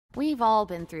We've all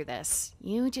been through this.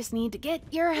 You just need to get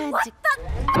your head What the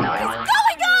is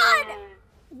going on?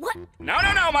 What? No,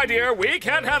 my dear. We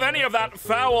can't have any of that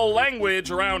foul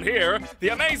language around here. The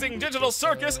amazing digital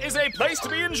circus is a place to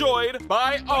be enjoyed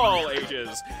by all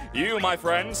ages. You, my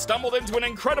friend, stumbled into an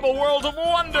incredible world of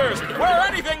wonders where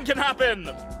anything can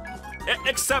happen.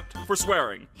 Except for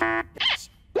swearing.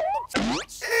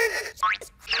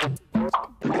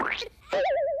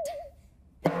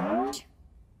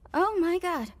 Oh my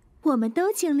god. 我们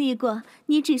都经历过，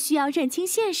你只需要认清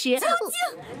现实。究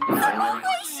竟怎么回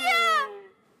事？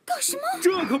搞什么？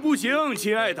这可不行，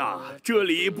亲爱的，这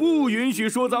里不允许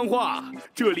说脏话。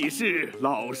这里是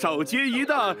老少皆宜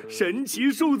的神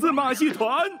奇数字马戏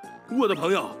团。我的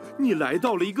朋友，你来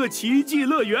到了一个奇迹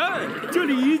乐园，这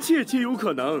里一切皆有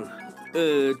可能。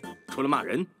除了骂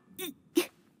人。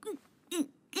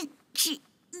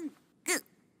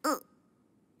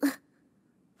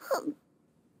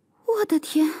我的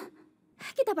天。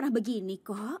 Kita pernah begini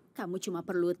kok. Kamu cuma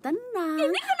perlu tenang.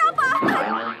 Ini kenapa?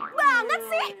 Banget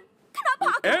sih. Kenapa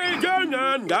aku?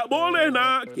 Jangan, nggak boleh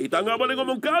nak. Kita nggak boleh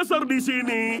ngomong kasar di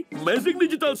sini. Amazing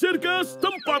Digital Circus,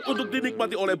 tempat untuk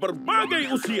dinikmati oleh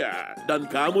berbagai usia. Dan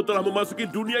kamu telah memasuki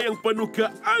dunia yang penuh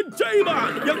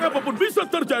keajaiban. Yang apapun bisa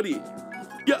terjadi.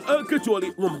 Ya,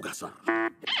 kecuali ngomong kasar.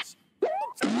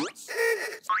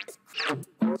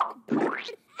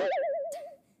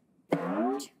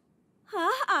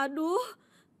 Aduh.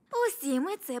 Усі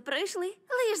ми це пройшли.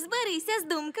 Лиш зберися з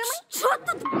думками. Що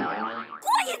тут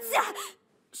коїться?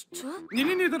 Що?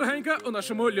 Ні, дорогенька, у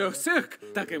нашому льох-цирк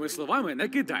такими словами не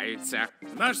кидається.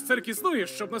 Наш цирк існує,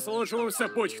 щоб насолоджувався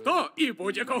будь-хто і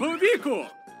будь-якого віку.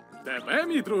 Тебе,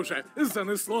 мій друже,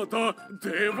 занесло до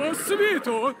диво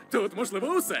світу. Тут можливо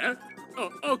усе,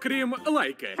 окрім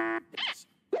лайки.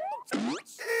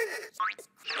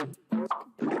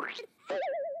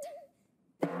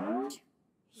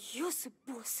 Josef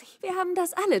Bussi. Wir haben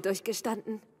das alle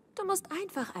durchgestanden. Du musst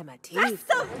einfach einmal tief. Was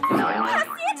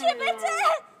passiert hier bitte?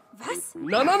 Was?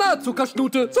 Na,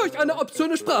 Zuckerstute. Solch eine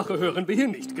obszöne Sprache hören wir hier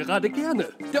nicht gerade gerne.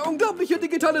 Der unglaubliche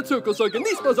digitale Zirkus soll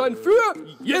genießbar sein für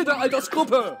jede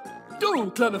Altersgruppe. Du,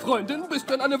 kleine Freundin,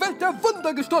 bist in eine Welt der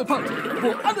Wunder gestolpert, wo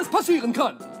alles passieren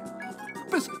kann.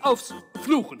 Bis aufs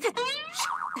Fluchen.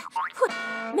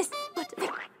 Mist.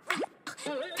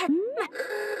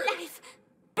 Live.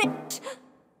 Bitch.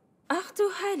 Ах ты,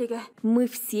 Heilige. Мы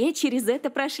все через это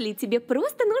прошли. Тебе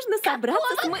просто нужно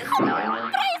собраться с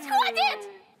Происходит?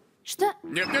 Что?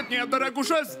 Нет,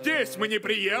 дорогуша, здесь мы не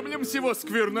приемлем всего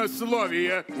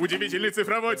сквернословия. Удивительный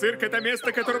цифровой цирк — это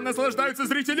место, которым наслаждаются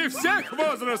зрители всех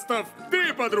возрастов.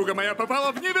 Ты, подруга моя,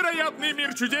 попала в невероятный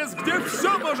мир чудес, где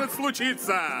все может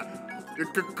случиться.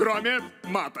 Кроме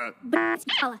мата.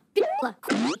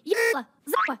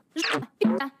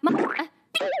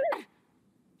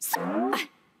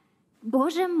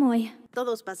 Боже мой.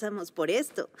 Todos pasamos por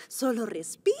esto. Solo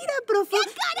respira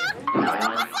profundo.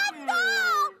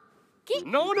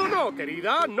 No,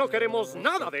 querida. No queremos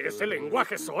nada de ese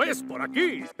lenguaje soez por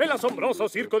aquí. El asombroso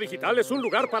circo digital es un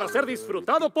lugar para ser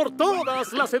disfrutado por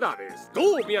todas las edades.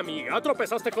 Tú, mi amiga,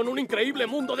 tropezaste con un increíble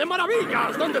mundo de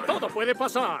maravillas donde todo puede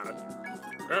pasar.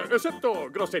 Excepto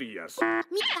groserías.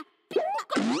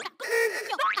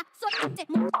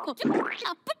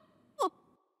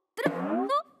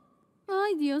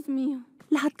 Ay, Dios mío.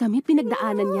 Lahat kami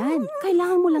pinagdaanan yan.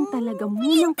 Kailangan mo lang talaga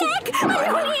munang... Ano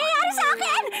nangyayari sa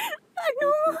akin? Ano?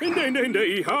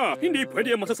 Hindi, iha. Hindi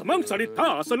pwede masasamang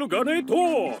salita sa lugar na ito.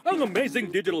 Ang Amazing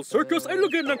Digital Circus ay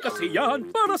lugar ng kasiyahan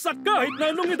para sa kahit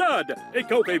na anong edad.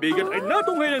 Ikaw, kaibigan, ay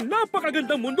natungay ng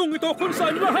napakagandang mundong ito kung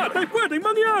saan lahat ay pwedeng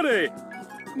mangyari.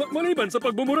 Maliban sa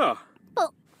pagmumura.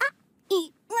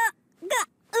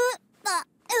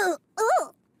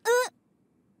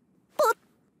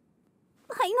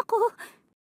 Ay, naku.